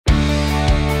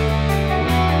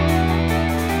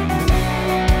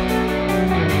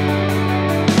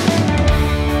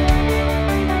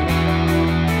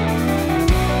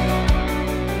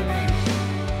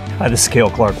Hi, this is Cale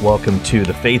Clark. Welcome to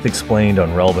The Faith Explained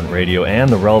on Relevant Radio and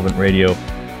the Relevant Radio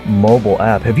mobile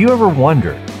app. Have you ever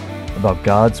wondered about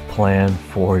God's plan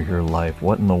for your life?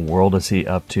 What in the world is He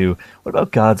up to? What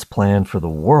about God's plan for the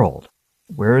world?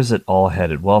 Where is it all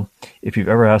headed? Well, if you've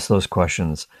ever asked those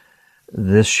questions,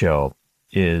 this show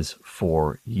is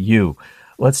for you.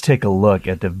 Let's take a look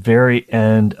at the very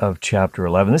end of chapter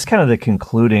 11. This is kind of the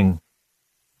concluding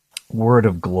word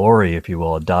of glory, if you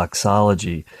will, a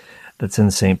doxology that's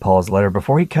in St. Paul's letter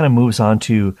before he kind of moves on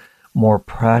to more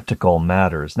practical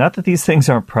matters. Not that these things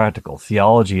aren't practical.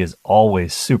 Theology is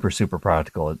always super, super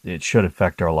practical. It should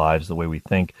affect our lives, the way we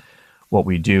think, what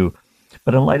we do.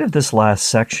 But in light of this last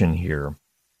section here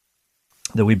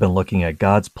that we've been looking at,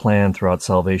 God's plan throughout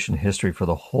salvation history for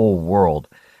the whole world,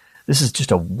 this is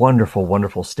just a wonderful,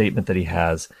 wonderful statement that he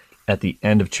has at the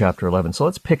end of chapter 11. So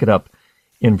let's pick it up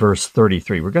in verse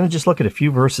 33. We're going to just look at a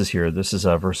few verses here. This is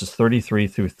verses 33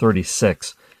 through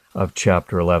 36 of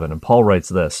chapter 11. And Paul writes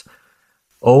this: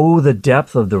 "Oh, the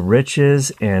depth of the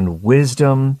riches and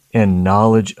wisdom and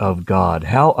knowledge of God!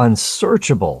 How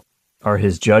unsearchable are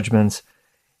His judgments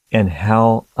and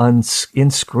how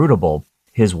inscrutable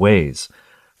His ways!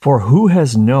 For who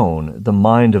has known the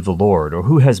mind of the Lord, or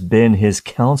who has been His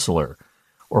counselor,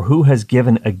 or who has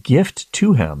given a gift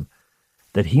to Him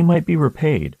that He might be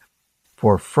repaid?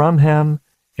 For from Him,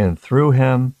 and through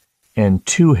Him, and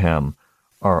to Him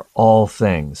are all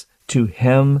things. To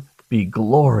Him be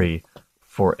glory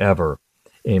forever.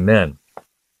 Amen."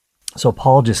 So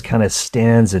Paul just kind of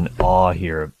stands in awe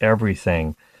here of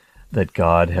everything that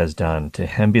God has done. To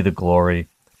Him be the glory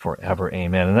forever.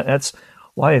 Amen. And that's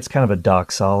why it's kind of a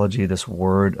doxology, this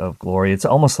word of glory. It's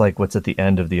almost like what's at the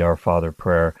end of the Our Father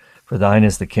prayer: "For thine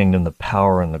is the kingdom, the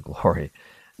power, and the glory,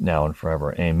 now and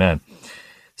forever. Amen."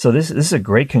 So this is a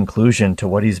great conclusion to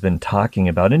what he's been talking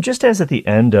about. And just as at the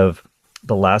end of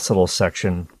the last little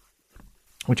section,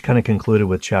 which kind of concluded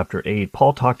with chapter 8,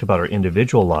 Paul talked about our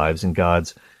individual lives and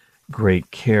God's great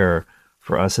care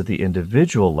for us at the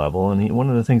individual level. And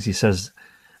one of the things he says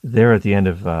there at the end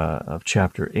of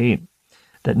chapter 8,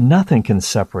 that nothing can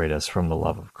separate us from the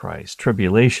love of Christ.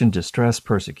 Tribulation, distress,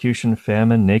 persecution,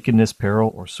 famine, nakedness,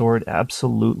 peril, or sword,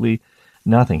 absolutely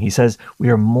nothing. He says we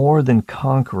are more than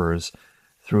conquerors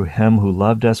through Him who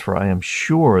loved us, for I am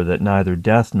sure that neither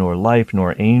death, nor life,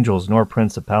 nor angels, nor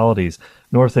principalities,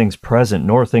 nor things present,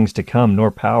 nor things to come,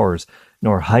 nor powers,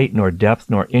 nor height, nor depth,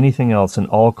 nor anything else in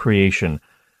all creation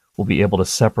will be able to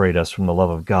separate us from the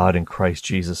love of God in Christ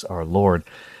Jesus our Lord.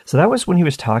 So that was when he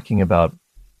was talking about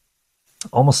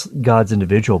almost God's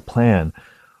individual plan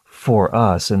for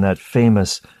us. In that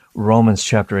famous Romans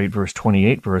chapter 8, verse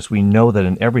 28 verse, we know that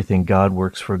in everything God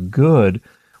works for good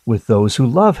with those who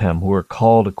love Him, who are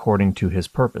called according to His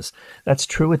purpose. That's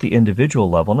true at the individual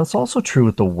level, and it's also true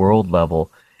at the world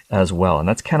level as well. And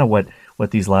that's kind of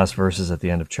what these last verses at the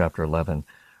end of chapter 11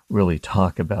 really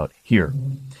talk about here.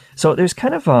 So there's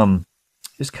kind of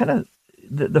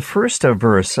the first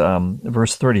verse,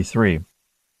 verse 33.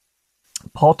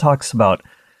 Paul talks about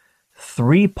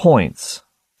 3 points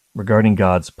regarding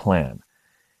God's plan.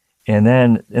 And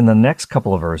then in the next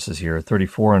couple of verses here,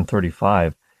 34 and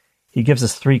 35, he gives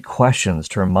us 3 questions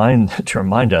to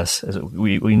remind us, as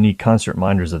we need constant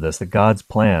reminders of this, that God's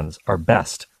plans are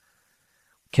best.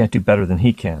 We can't do better than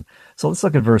He can. So let's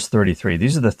look at verse 33.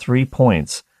 These are the 3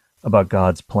 points about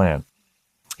God's plan.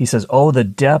 He says, "Oh, the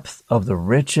depth of the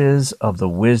riches of the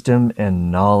wisdom and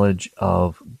knowledge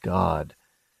of God.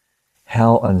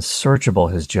 How unsearchable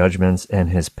His judgments and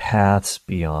His paths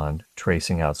beyond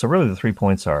tracing out." So really the 3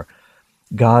 points are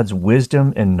God's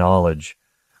wisdom and knowledge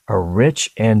are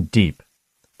rich and deep.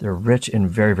 They're rich and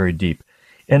very, very deep.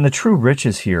 And the true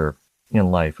riches here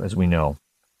in life, as we know,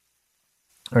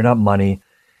 are not money.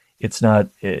 It's not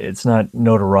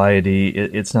notoriety.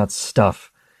 It's not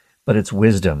stuff, but it's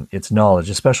wisdom. It's knowledge,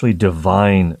 especially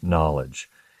divine knowledge.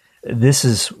 This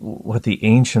is what the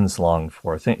ancients longed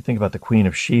for. Think about the Queen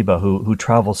of Sheba, who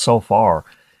traveled so far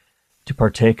to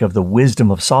partake of the wisdom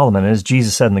of Solomon. And as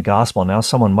Jesus said in the gospel, now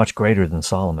someone much greater than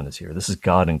Solomon is here. This is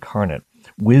God incarnate,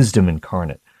 wisdom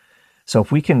incarnate. So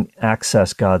if we can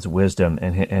access God's wisdom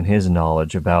and His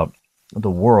knowledge about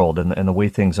the world and the way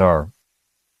things are,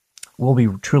 we'll be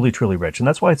truly, truly rich. And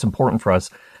that's why it's important for us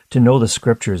to know the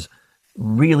Scriptures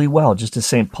really well, just as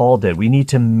St. Paul did. We need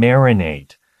to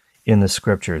marinate in the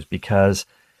Scriptures because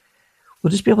we'll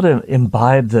just be able to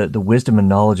imbibe the wisdom and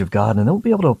knowledge of God, and then we'll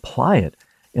be able to apply it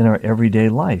in our everyday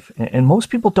life. And most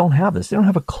people don't have this. They don't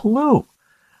have a clue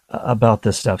about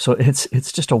this stuff. So it's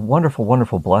just a wonderful,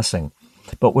 wonderful blessing.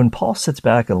 But when Paul sits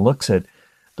back and looks at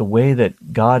the way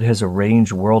that God has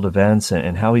arranged world events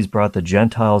and how He's brought the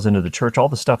Gentiles into the church, all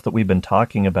the stuff that we've been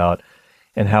talking about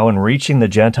and how in reaching the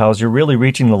Gentiles, you're really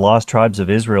reaching the lost tribes of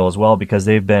Israel as well, because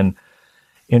they've been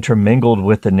intermingled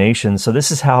with the nations. So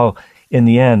this is how, in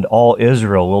the end, all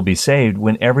Israel will be saved,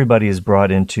 when everybody is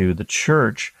brought into the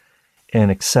church and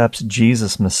accepts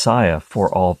Jesus Messiah for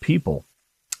all people.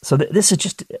 So this is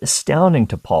just astounding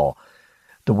to Paul,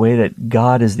 the way that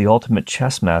God is the ultimate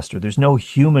chess master. There's no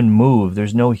human move,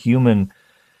 there's no human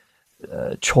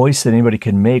choice that anybody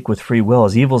can make with free will,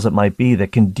 as evil as it might be,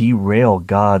 that can derail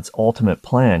God's ultimate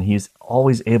plan. He's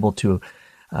always able to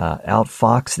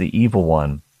outfox the evil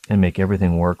one and make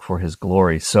everything work for his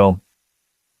glory. So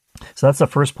that's the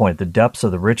first point, the depths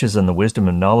of the riches and the wisdom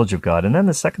and knowledge of God. And then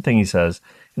the second thing he says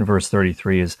in verse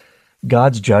 33 is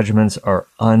God's judgments are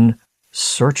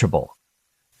unsearchable.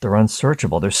 They're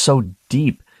unsearchable. They're so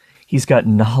deep. He's got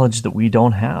knowledge that we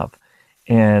don't have.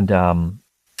 And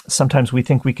sometimes we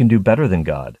think we can do better than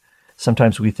God.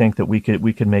 Sometimes we think that we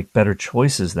could make better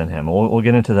choices than him. We'll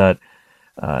get into that.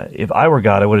 If I were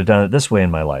God, I would have done it this way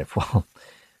in my life. Well,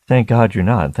 thank God you're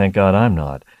not. Thank God I'm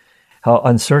not. How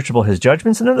unsearchable his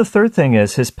judgments. And then the third thing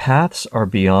is his paths are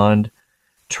beyond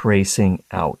tracing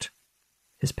out.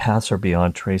 His paths are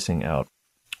beyond tracing out.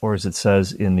 Or as it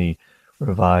says in the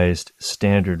Revised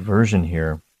Standard Version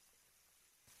here,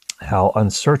 how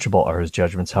unsearchable are his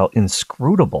judgments, how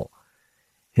inscrutable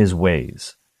his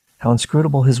ways. How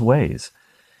inscrutable his ways.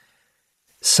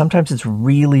 Sometimes it's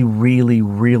really, really,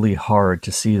 really hard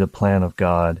to see the plan of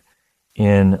God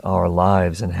in our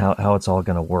lives and how it's all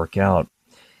going to work out.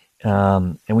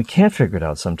 And we can't figure it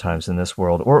out sometimes in this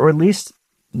world, or at least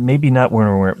maybe not when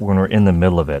we're in the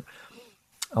middle of it.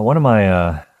 One of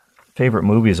my favorite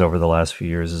movies over the last few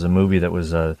years is a movie that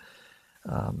was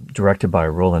directed by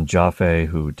Roland Joffe,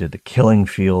 who did The Killing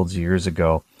Fields years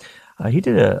ago. He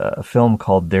did a film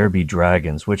called There Be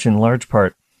Dragons, which in large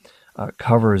part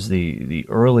covers the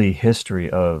early history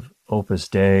of Opus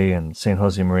Dei and St.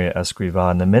 Josemaria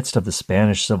Escrivá in the midst of the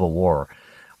Spanish Civil War,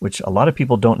 which a lot of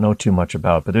people don't know too much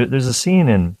about. But there's a scene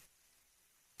in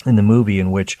the movie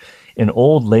in which an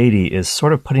old lady is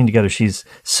sort of putting together, she's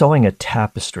sewing a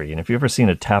tapestry. And if you've ever seen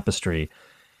a tapestry,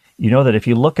 you know that if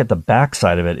you look at the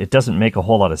backside of it, it doesn't make a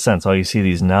whole lot of sense. All you see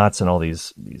these knots and all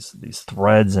these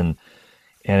threads, and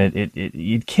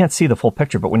you can't see the full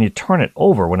picture. But when you turn it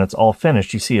over, when it's all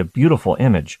finished, you see a beautiful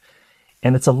image.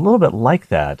 And it's a little bit like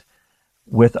that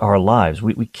with our lives.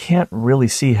 We can't really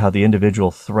see how the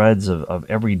individual threads of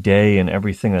every day and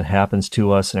everything that happens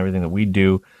to us and everything that we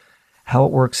do, how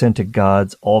it works into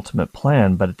God's ultimate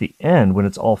plan. But at the end, when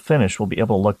it's all finished, we'll be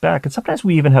able to look back. And sometimes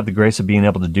we even have the grace of being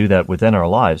able to do that within our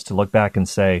lives, to look back and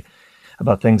say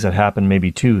about things that happened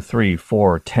maybe 2, 3,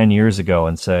 4, 10 years ago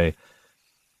and say,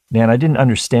 man, I didn't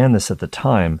understand this at the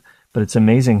time, but it's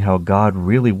amazing how God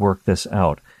really worked this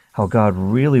out, how God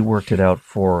really worked it out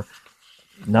for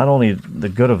not only the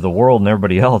good of the world and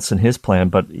everybody else in his plan,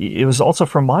 but it was also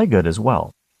for my good as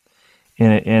well.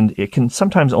 And it can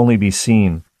sometimes only be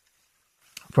seen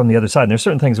from the other side. And there's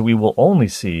certain things that we will only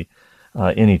see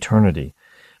in eternity.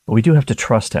 But we do have to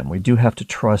trust him. We do have to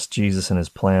trust Jesus and his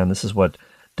plan. This is what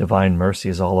divine mercy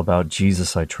is all about.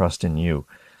 Jesus, I trust in you.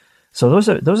 So those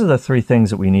are the three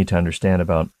things that we need to understand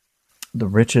about the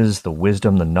riches, the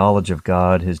wisdom, the knowledge of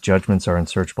God. His judgments are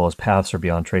unsearchable. His paths are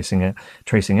beyond tracing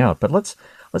out. But let's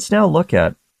now look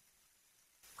at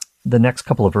the next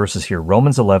couple of verses here.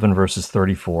 Romans 11, verses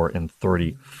 34 and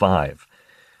 35.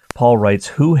 Paul writes,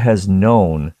 Who has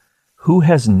known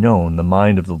the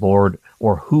mind of the Lord,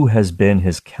 or who has been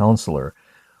his counselor?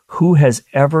 Who has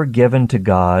ever given to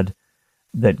God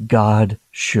that God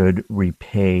should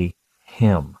repay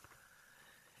him?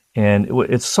 And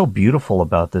it's so beautiful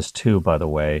about this too, by the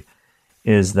way,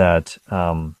 is that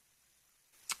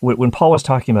when Paul was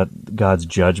talking about God's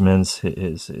judgments,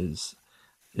 his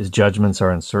judgments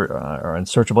are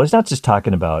unsearchable. He's not just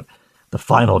talking about the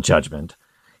final judgment.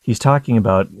 He's talking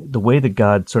about the way that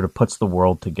God sort of puts the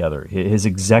world together, his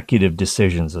executive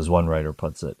decisions, as one writer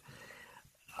puts it.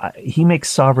 He makes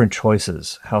sovereign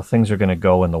choices, how things are going to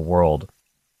go in the world.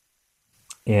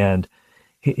 And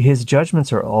his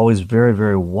judgments are always very,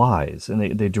 very wise, and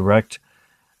they direct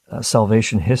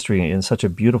salvation history in such a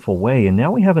beautiful way. And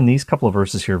now we have in these couple of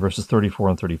verses here, verses 34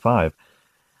 and 35,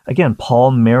 again,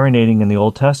 Paul marinating in the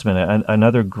Old Testament,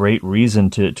 another great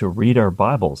reason to read our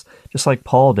Bibles, just like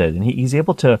Paul did. And he's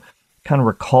able to kind of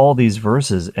recall these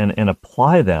verses and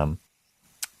apply them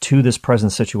to this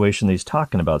present situation that he's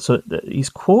talking about. So he's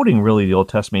quoting really the Old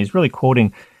Testament. He's really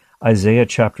quoting Isaiah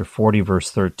chapter 40,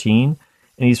 verse 13.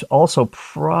 And he's also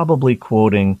probably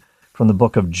quoting from the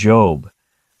book of Job,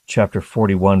 chapter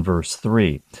 41, verse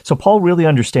 3. So Paul really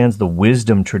understands the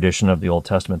wisdom tradition of the Old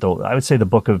Testament, though I would say the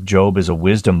book of Job is a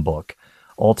wisdom book,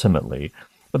 ultimately.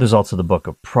 But there's also the book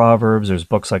of Proverbs. There's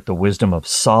books like the Wisdom of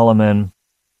Solomon.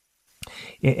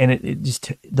 And it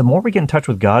just, the more we get in touch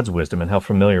with God's wisdom and how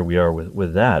familiar we are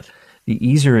with that, the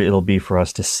easier it'll be for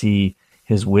us to see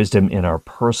his wisdom in our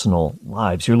personal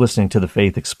lives. You're listening to The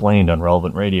Faith Explained on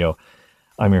Relevant Radio.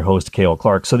 I'm your host, Cale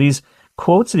Clark. So these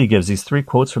quotes that he gives, these 3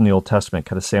 quotes from the Old Testament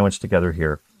kind of sandwiched together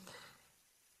here,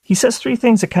 he says 3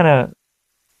 things that kind of,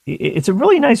 it's a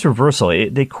really nice reversal.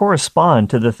 They correspond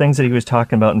to the things that he was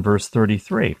talking about in verse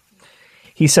 33.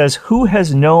 He says, who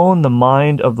has known the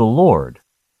mind of the Lord?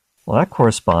 Well, that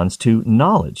corresponds to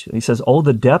knowledge. He says, oh,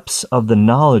 the depths of the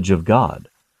knowledge of God.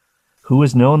 Who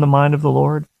has known the mind of the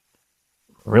Lord?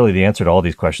 Really, the answer to all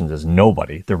these questions is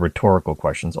nobody. They're rhetorical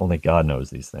questions. Only God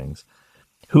knows these things.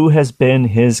 Who has been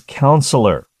his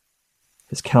counselor?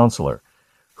 His counselor.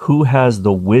 Who has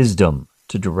the wisdom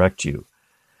to direct you?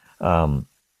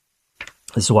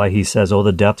 This is why he says, oh,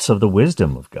 the depths of the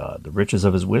wisdom of God, the riches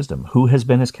of his wisdom. Who has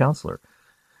been his counselor?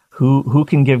 Who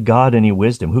can give God any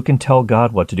wisdom? Who can tell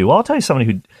God what to do? Well, I'll tell you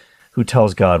somebody who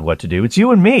tells God what to do. It's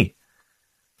you and me.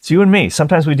 It's you and me.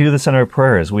 Sometimes we do this in our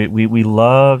prayers. We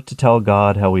love to tell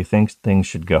God how we think things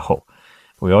should go.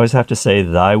 We always have to say,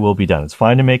 thy will be done. It's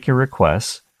fine to make your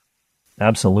requests.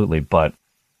 Absolutely. But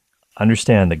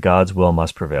understand that God's will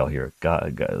must prevail here.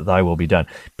 God, thy will be done.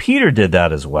 Peter did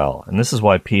that as well. And this is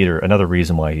why Peter, another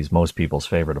reason why he's most people's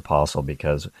favorite apostle,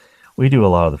 because we do a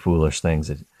lot of the foolish things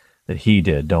that he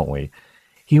did, don't we?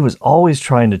 He was always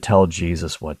trying to tell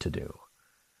Jesus what to do.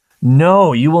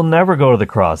 No, you will never go to the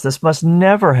cross. This must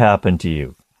never happen to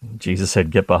you. Jesus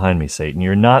said, get behind me, Satan.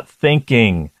 You're not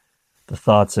thinking the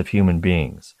thoughts of human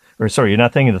beings. You're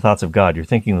not thinking the thoughts of God. You're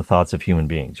thinking the thoughts of human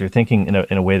beings. You're thinking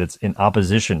in a way that's in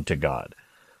opposition to God.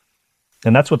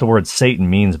 And that's what the word Satan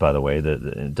means, by the way.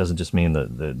 It doesn't just mean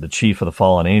the chief of the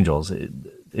fallen angels.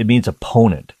 It means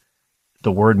opponent.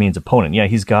 The word means opponent. Yeah,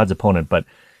 he's God's opponent, but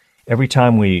every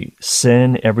time we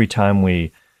sin, every time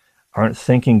we aren't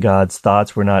thinking God's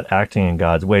thoughts, we're not acting in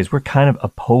God's ways, we're kind of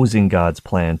opposing God's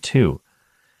plan too.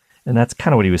 And that's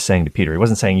kind of what he was saying to Peter. He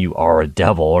wasn't saying you are a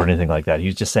devil or anything like that. He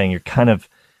was just saying you're kind of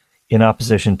in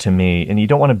opposition to me, and you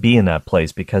don't want to be in that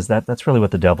place, because that's really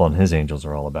what the devil and his angels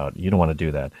are all about. You don't want to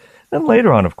do that. Then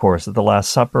later on, of course, at the Last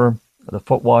Supper, the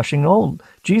foot washing, oh,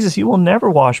 Jesus, you will never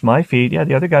wash my feet. Yeah,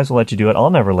 the other guys will let you do it. I'll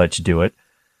never let you do it.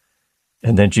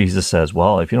 And then Jesus says,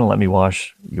 well, if you don't let me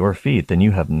wash your feet, then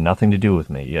you have nothing to do with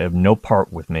me. You have no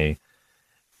part with me.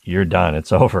 You're done.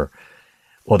 It's over.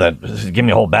 Well, then give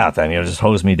me a whole bath then. Just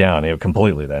hose me down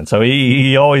completely then. So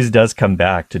he always does come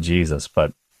back to Jesus,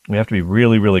 but we have to be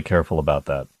really, really careful about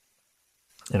that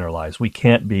in our lives. We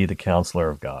can't be the counselor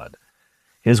of God.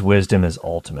 His wisdom is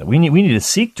ultimate. We need to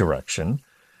seek direction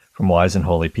from wise and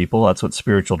holy people. That's what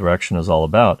spiritual direction is all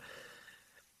about.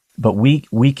 But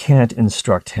we can't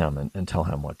instruct him and tell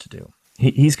him what to do.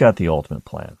 He's got the ultimate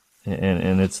plan,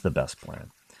 and it's the best plan.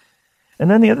 And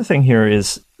then the other thing here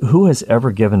is, who has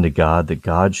ever given to God that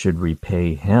God should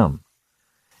repay him?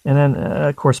 And then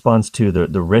it corresponds to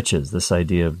the riches, this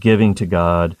idea of giving to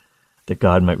God that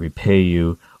God might repay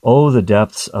you. Oh, the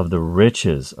depths of the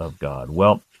riches of God.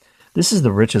 Well, this is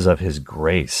the riches of his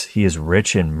grace. He is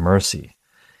rich in mercy.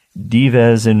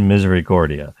 Dives in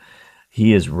misericordia.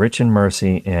 He is rich in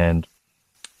mercy, and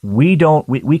we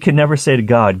can never say to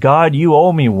God, God, you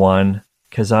owe me one,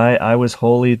 because I was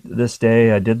holy this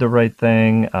day. I did the right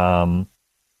thing.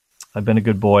 I've been a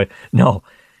good boy. No,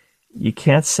 you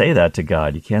can't say that to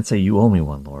God. You can't say, you owe me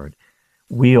one, Lord.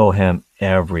 We owe him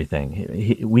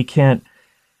everything. We can't.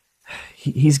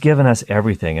 He's given us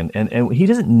everything, and he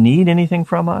doesn't need anything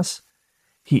from us.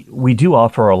 We do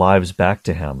offer our lives back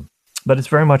to him. But it's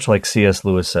very much like C.S.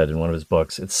 Lewis said in one of his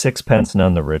books, it's sixpence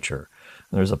none the richer.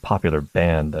 And there's a popular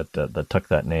band that took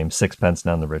that name, Sixpence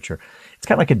None the Richer. It's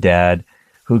kind of like a dad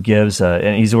who gives,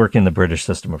 and he's working in the British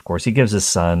system, of course, he gives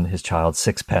his child,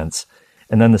 sixpence,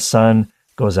 and then the son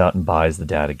goes out and buys the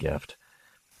dad a gift.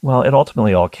 Well, it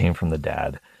ultimately all came from the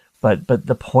dad. But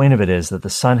the point of it is that the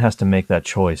son has to make that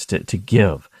choice to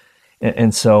give.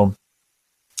 And so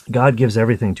God gives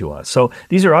everything to us. So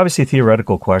these are obviously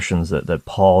theoretical questions that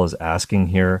Paul is asking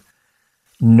here.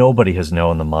 Nobody has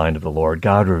known the mind of the Lord.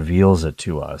 God reveals it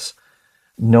to us.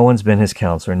 No one's been his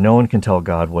counselor. No one can tell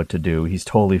God what to do. He's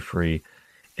totally free.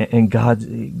 And God's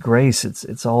grace,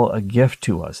 it's all a gift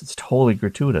to us. It's totally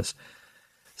gratuitous.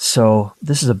 So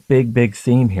this is a big, big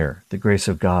theme here, the grace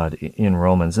of God in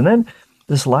Romans. And then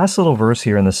this last little verse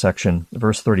here in this section,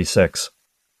 verse 36,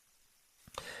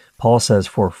 Paul says,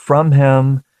 for from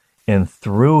him and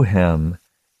through him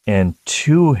and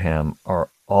to him are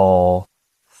all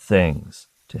things.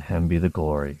 To him be the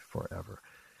glory forever.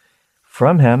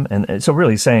 From him, and so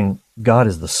really saying God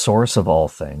is the source of all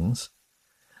things.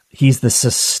 He's the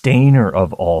sustainer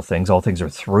of all things. All things are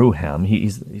through him.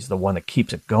 He's the one that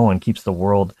keeps it going, keeps the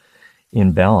world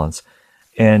in balance.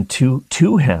 And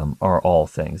to him are all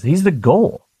things. He's the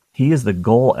goal. He is the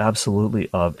goal, absolutely,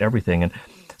 of everything. And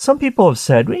some people have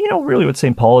said, really what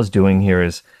St. Paul is doing here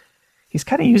is he's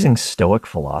kind of using Stoic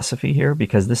philosophy here,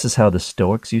 because this is how the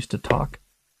Stoics used to talk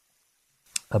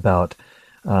about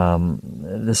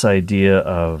this idea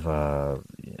of,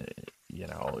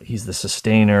 he's the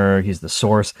sustainer, he's the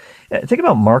source. Think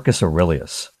about Marcus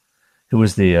Aurelius, who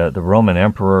was the Roman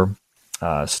emperor,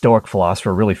 Stoic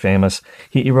philosopher, really famous.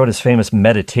 He wrote his famous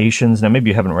Meditations. Now, maybe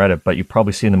you haven't read it, but you've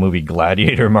probably seen the movie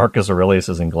Gladiator. Marcus Aurelius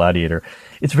is in Gladiator.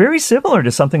 It's very similar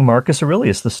to something Marcus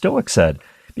Aurelius, the Stoic, said,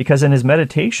 because in his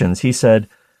Meditations, he said,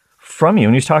 from you,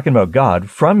 and he's talking about God,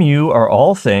 from you are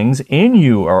all things, in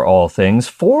you are all things,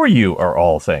 for you are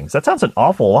all things. That sounds an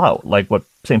awful lot like what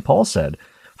St. Paul said.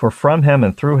 For from him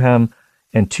and through him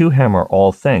and to him are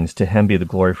all things, to him be the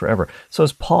glory forever. So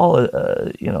is Paul,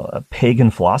 a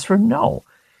pagan philosopher? No.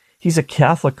 He's a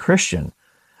Catholic Christian,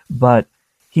 but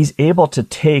he's able to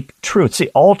take truth. See,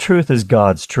 all truth is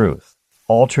God's truth.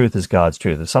 All truth is God's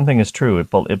truth. If something is true,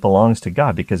 it belongs to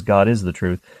God, because God is the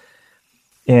truth.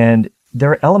 And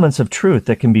there are elements of truth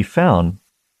that can be found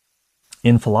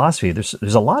in philosophy. There's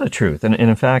a lot of truth. And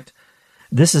in fact,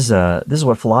 this is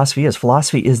what philosophy is.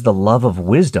 Philosophy is the love of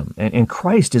wisdom, and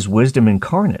Christ is wisdom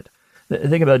incarnate.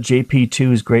 Think about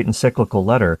JP2's great encyclical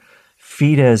letter,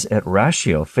 Fides et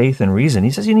Ratio, faith and reason.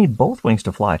 He says you need both wings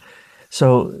to fly.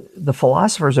 So the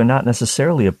philosophers are not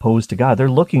necessarily opposed to God. They're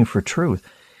looking for truth.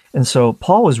 And so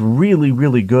Paul was really,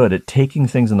 really good at taking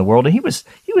things in the world. And he was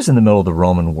in the middle of the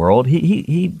Roman world.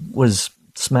 He was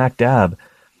smack dab.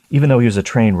 Even though he was a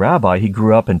trained rabbi, he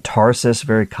grew up in Tarsus, a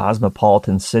very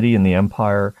cosmopolitan city in the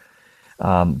empire.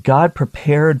 God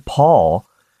prepared Paul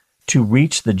to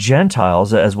reach the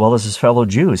Gentiles as well as his fellow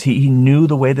Jews. He knew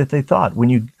the way that they thought. When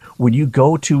you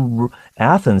go to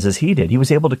Athens, as he did, he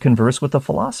was able to converse with the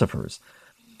philosophers.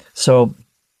 So,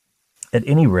 at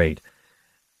any rate,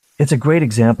 it's a great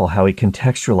example how he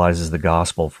contextualizes the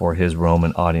gospel for his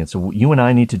Roman audience. So you and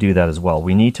I need to do that as well.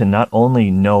 We need to not only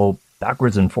know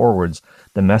backwards and forwards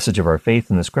the message of our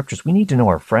faith in the scriptures, we need to know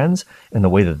our friends and the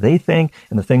way that they think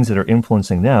and the things that are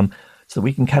influencing them, so that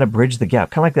we can kind of bridge the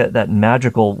gap. Kind of like that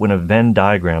magical, when a Venn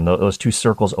diagram, those two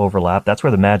circles overlap, that's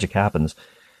where the magic happens.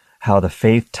 How the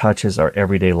faith touches our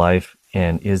everyday life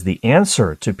and is the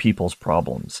answer to people's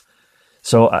problems.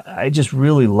 So I just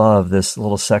really love this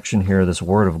little section here, this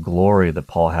word of glory that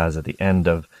Paul has at the end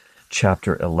of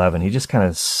chapter 11. He just kind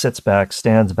of sits back,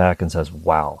 stands back, and says,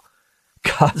 wow,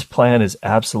 God's plan is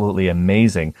absolutely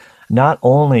amazing, not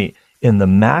only in the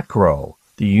macro,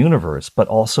 the universe, but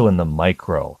also in the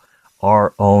micro,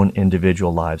 our own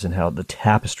individual lives, and how the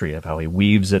tapestry of how he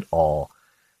weaves it all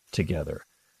together.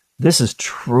 This is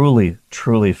truly,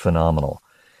 truly phenomenal.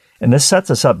 And this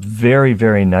sets us up very,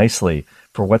 very nicely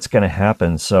for what's going to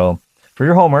happen. So for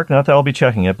your homework, not that I'll be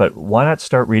checking it, but why not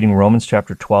start reading Romans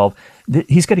chapter 12?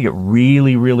 He's going to get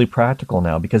really, really practical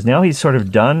now, because now he's sort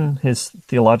of done his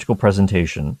theological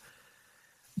presentation.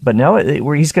 But now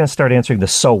he's going to start answering the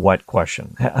so what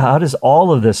question. How does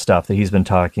all of this stuff that he's been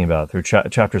talking about through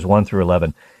chapters 1 through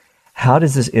 11, how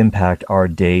does this impact our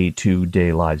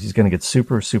day-to-day lives? He's going to get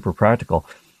super, super practical.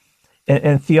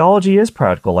 And theology is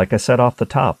practical, like I said off the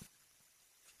top.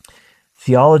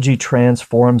 Theology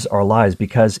transforms our lives,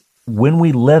 because when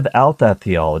we live out that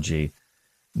theology,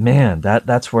 man,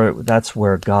 that's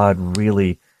where God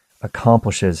really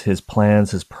accomplishes his plans,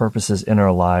 his purposes in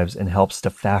our lives, and helps to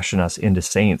fashion us into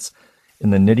saints in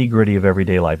the nitty-gritty of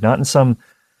everyday life, not in some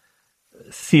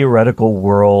theoretical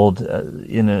world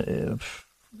in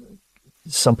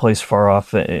someplace far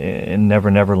off in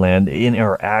Never Land, in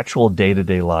our actual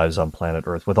day-to-day lives on planet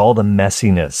Earth, with all the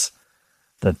messiness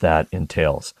that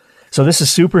entails. So this is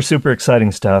super, super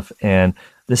exciting stuff, and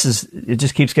it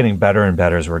just keeps getting better and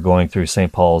better as we're going through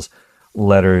St. Paul's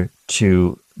letter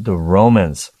to the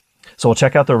Romans. So we'll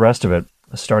check out the rest of it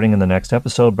starting in the next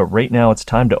episode, but right now it's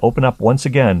time to open up once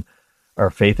again our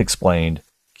Faith Explained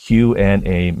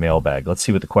Q&A mailbag. Let's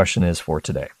see what the question is for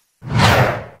today.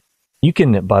 You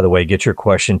can, by the way, get your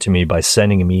question to me by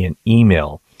sending me an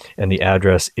email, and the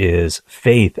address is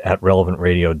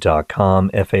faith@relevantradio.com,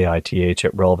 faith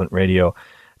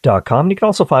 @relevantradio.com. You can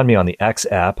also find me on the X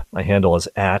app. My handle is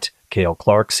 @Cale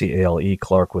Clark, C-A-L-E,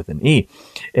 Clark with an E.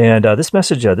 And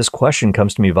this question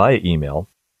comes to me via email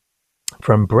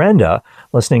from Brenda,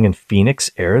 listening in Phoenix,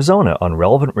 Arizona on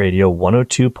Relevant Radio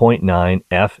 102.9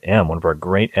 FM, one of our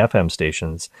great FM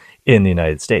stations in the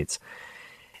United States.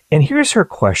 And here's her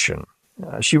question.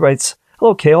 She writes,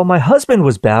 "Hello, Cale. My husband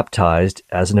was baptized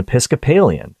as an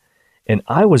Episcopalian, and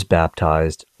I was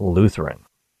baptized Lutheran.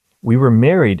 We were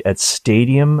married at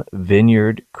Stadium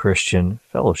Vineyard Christian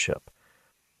Fellowship.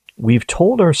 We've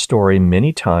told our story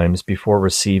many times before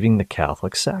receiving the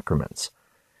Catholic sacraments.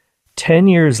 10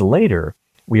 years later,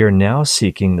 we are now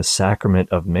seeking the sacrament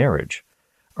of marriage.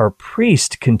 Our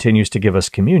priest continues to give us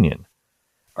communion.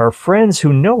 Our friends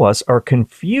who know us are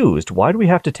confused. Why do we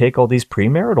have to take all these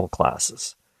premarital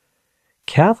classes?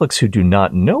 Catholics who do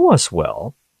not know us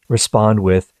well respond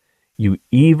with, "You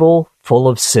evil, full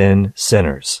of sin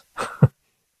sinners."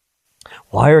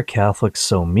 Why are Catholics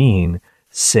so mean,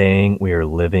 saying we are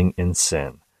living in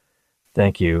sin?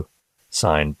 Thank you.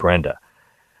 Signed, Brenda.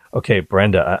 Okay,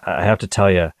 Brenda, I have to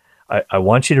tell you, I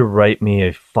want you to write me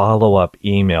a follow-up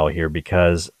email here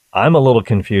because I'm a little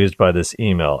confused by this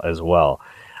email as well.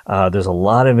 There's a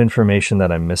lot of information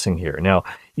that I'm missing here. Now,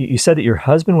 you said that your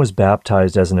husband was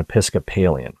baptized as an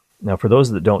Episcopalian. Now, for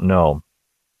those that don't know,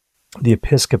 the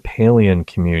Episcopalian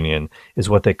communion is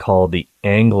what they call the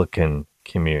Anglican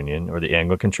communion, or the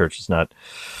Anglican church. Is not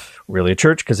really a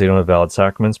church because they don't have valid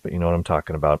sacraments, but you know what I'm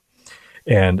talking about.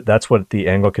 And that's what the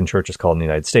Anglican church is called in the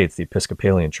United States, the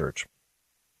Episcopalian church.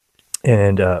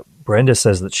 And Brenda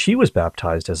says that she was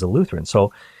baptized as a Lutheran.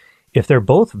 So if they're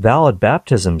both valid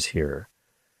baptisms here,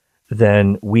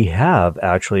 then we have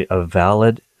actually a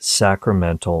valid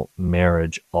sacramental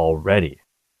marriage already,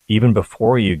 even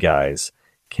before you guys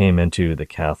came into the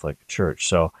Catholic Church.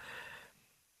 So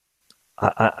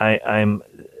I'm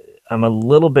a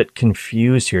little bit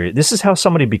confused here. This is how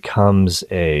somebody becomes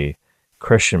a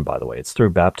Christian, by the way. It's through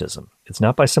baptism. It's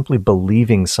not by simply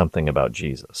believing something about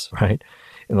Jesus, right?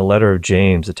 In the letter of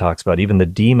James, it talks about even the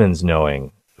demons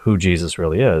knowing who Jesus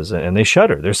really is, and they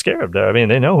shudder. They're scared. I mean,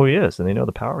 they know who he is, and they know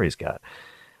the power he's got,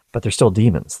 but they're still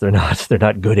demons. They're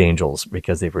not good angels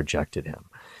because they've rejected him.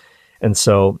 And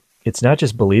so it's not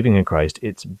just believing in Christ,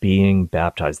 it's being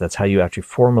baptized. That's how you actually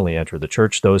formally enter the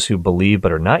church. Those who believe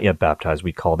but are not yet baptized,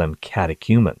 we call them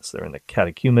catechumens. They're in the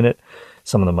catechumenate.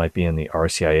 Some of them might be in the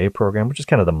RCIA program, which is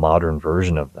kind of the modern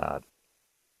version of that.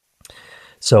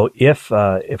 So if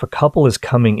a couple is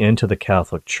coming into the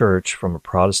Catholic Church from a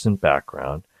Protestant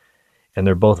background, and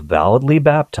they're both validly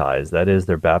baptized, that is,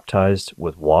 they're baptized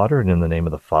with water and in the name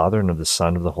of the Father and of the Son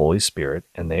and of the Holy Spirit,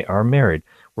 and they are married,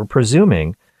 we're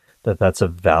presuming that that's a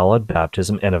valid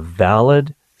baptism and a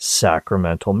valid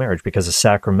sacramental marriage, because a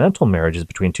sacramental marriage is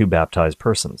between two baptized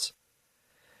persons.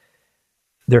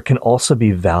 There can also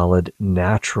be valid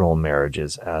natural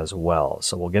marriages as well.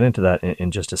 So we'll get into that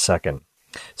in just a second.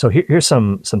 So here's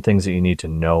some things that you need to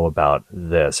know about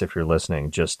this if you're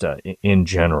listening, just in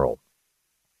general.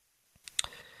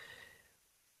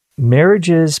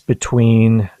 Marriages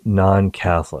between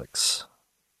non-Catholics.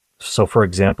 So, for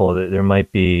example, there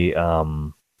might be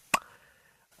a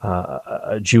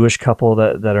Jewish couple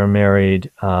that are married,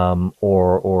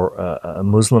 or a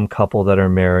Muslim couple that are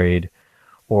married,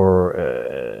 or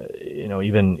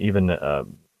even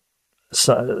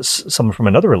someone from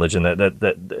another religion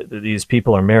that these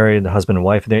people are married, the husband and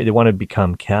wife, they want to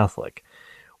become Catholic.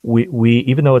 We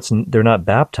even though they're not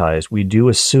baptized, we do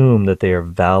assume that they are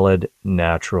valid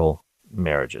natural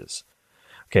marriages.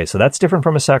 Okay, so that's different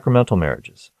from a sacramental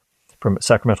marriage,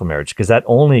 because that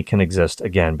only can exist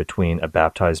again between a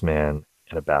baptized man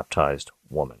and a baptized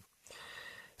woman.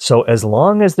 So as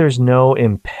long as there's no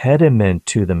impediment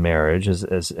to the marriage,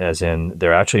 as in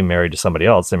they're actually married to somebody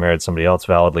else, they married somebody else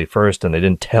validly first, and they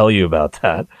didn't tell you about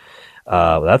that.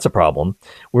 That's a problem.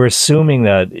 We're assuming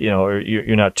that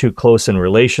you're not too close in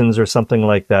relations or something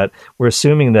like that. We're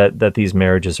assuming that these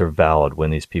marriages are valid when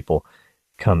these people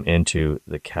come into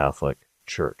the Catholic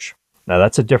Church. Now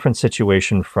that's a different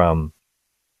situation from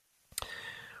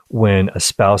when a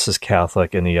spouse is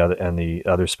Catholic and the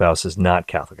other spouse is not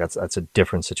Catholic. That's a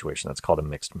different situation. That's called a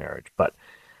mixed marriage. But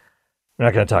we're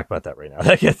not going to talk about that right now.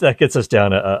 That gets us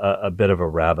down a bit of a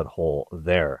rabbit hole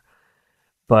there.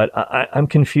 But I'm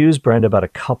confused, Brenda, about a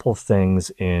couple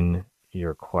things in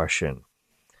your question.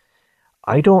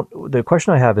 The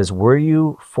question I have is, were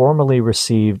you formally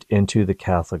received into the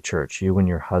Catholic Church, you and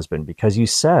your husband? Because you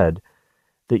said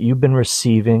that you've been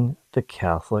receiving the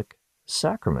Catholic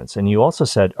sacraments. And you also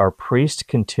said, our priest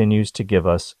continues to give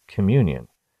us communion.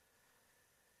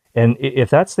 And if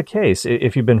that's the case,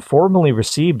 if you've been formally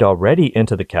received already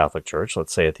into the Catholic Church,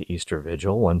 let's say at the Easter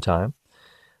Vigil one time,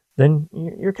 then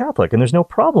you're Catholic, and there's no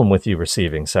problem with you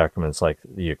receiving sacraments like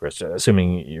the Eucharist,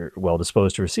 assuming you're well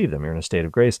disposed to receive them. You're in a state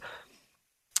of grace,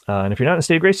 and if you're not in a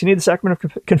state of grace, you need the sacrament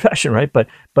of confession, right? But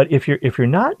if you're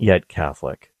not yet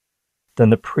Catholic, then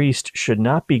the priest should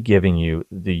not be giving you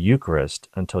the Eucharist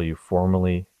until you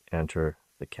formally enter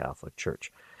the Catholic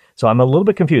Church. So I'm a little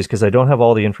bit confused because I don't have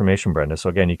all the information, Brenda. So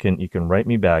again, you can write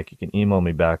me back, you can email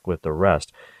me back with the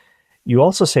rest. You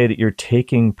also say that you're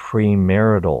taking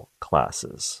premarital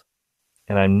classes,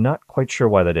 and I'm not quite sure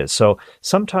why that is. So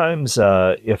sometimes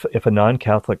if a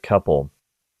non-Catholic couple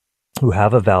who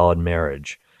have a valid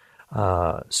marriage,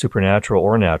 supernatural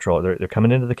or natural, they're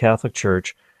coming into the Catholic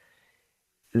Church,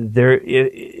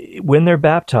 when they're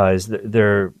baptized,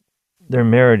 their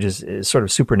marriage is sort of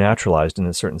supernaturalized in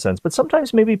a certain sense. But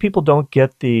sometimes maybe people don't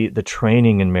get the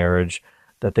training in marriage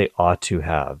that they ought to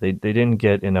have. They didn't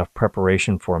get enough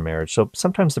preparation for marriage. So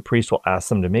sometimes the priest will ask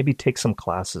them to maybe take some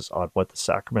classes on what the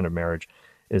sacrament of marriage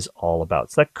is all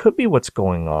about. So that could be what's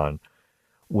going on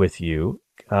with you.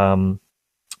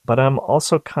 But I'm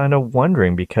also kind of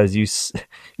wondering, because you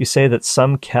say that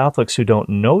some Catholics who don't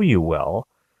know you well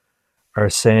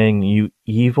are saying you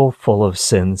evil, full of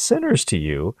sin sinners to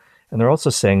you. And they're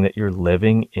also saying that you're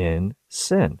living in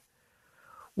sin.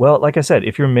 Well, like I said,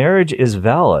 if your marriage is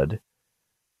valid,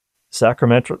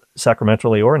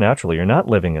 sacramentally or naturally, you're not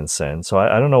living in sin. So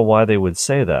I don't know why they would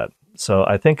say that. So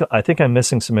I think I'm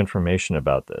missing some information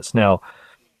about this. Now,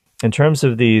 in terms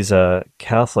of these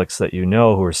Catholics that you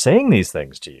know who are saying these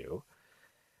things to you,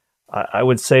 I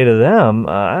would say to them,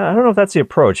 I don't know if that's the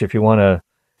approach if you want to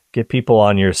get people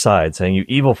on your side, saying you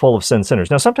evil, full of sin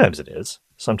sinners. Now, sometimes it is.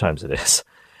 Sometimes it is.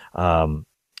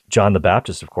 John the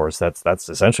Baptist, of course, that's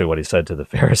essentially what he said to the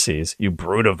Pharisees. You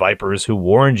brood of vipers, who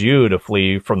warned you to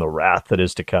flee from the wrath that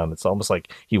is to come. It's almost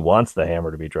like he wants the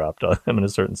hammer to be dropped on him in a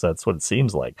certain sense. That's what it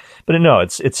seems like. But no,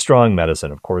 it's strong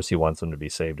medicine. Of course, he wants them to be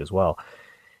saved as well.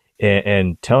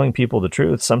 And telling people the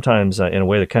truth, sometimes in a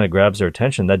way that kind of grabs their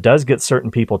attention, that does get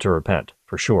certain people to repent,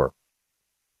 for sure.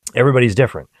 Everybody's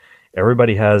different.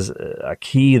 Everybody has a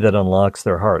key that unlocks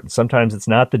their heart. And sometimes it's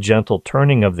not the gentle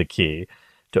turning of the key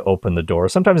to open the door.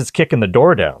 Sometimes it's kicking the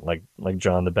door down, like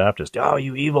John the Baptist. Oh,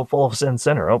 you evil, full of sin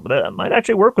sinner. Oh, that might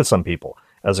actually work with some people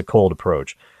as a cold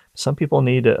approach. Some people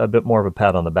need a bit more of a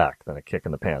pat on the back than a kick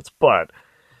in the pants. But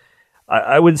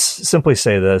I would simply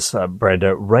say this,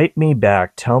 Brenda, write me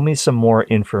back. Tell me some more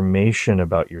information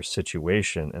about your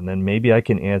situation, and then maybe I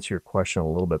can answer your question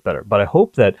a little bit better. But I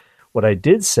hope that what I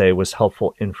did say was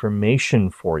helpful information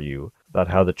for you about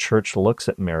how the church looks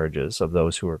at marriages of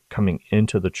those who are coming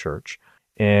into the church.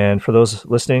 And for those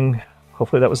listening,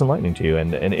 hopefully that was enlightening to you.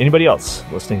 And anybody else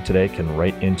listening today can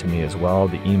write into me as well.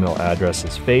 The email address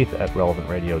is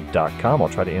faith@relevantradio.com. I'll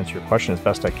try to answer your question as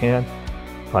best I can.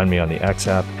 Find me on the X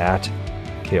app at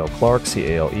Cale Clark,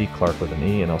 C-A-L-E, Clark with an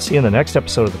E. And I'll see you in the next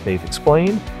episode of The Faith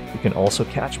Explained. You can also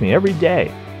catch me every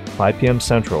day, 5 p.m.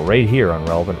 Central, right here on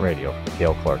Relevant Radio, The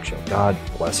Cale Clark Show. God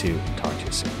bless you. Talk to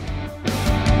you soon.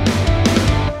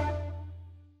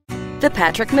 The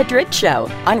Patrick Madrid Show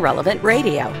on Relevant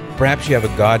Radio. Perhaps you have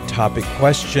a God topic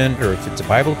question, or if it's a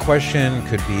Bible question,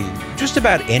 could be just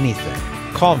about anything.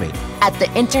 Call me. At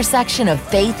the intersection of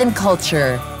faith and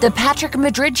culture, The Patrick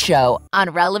Madrid Show on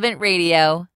Relevant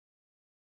Radio.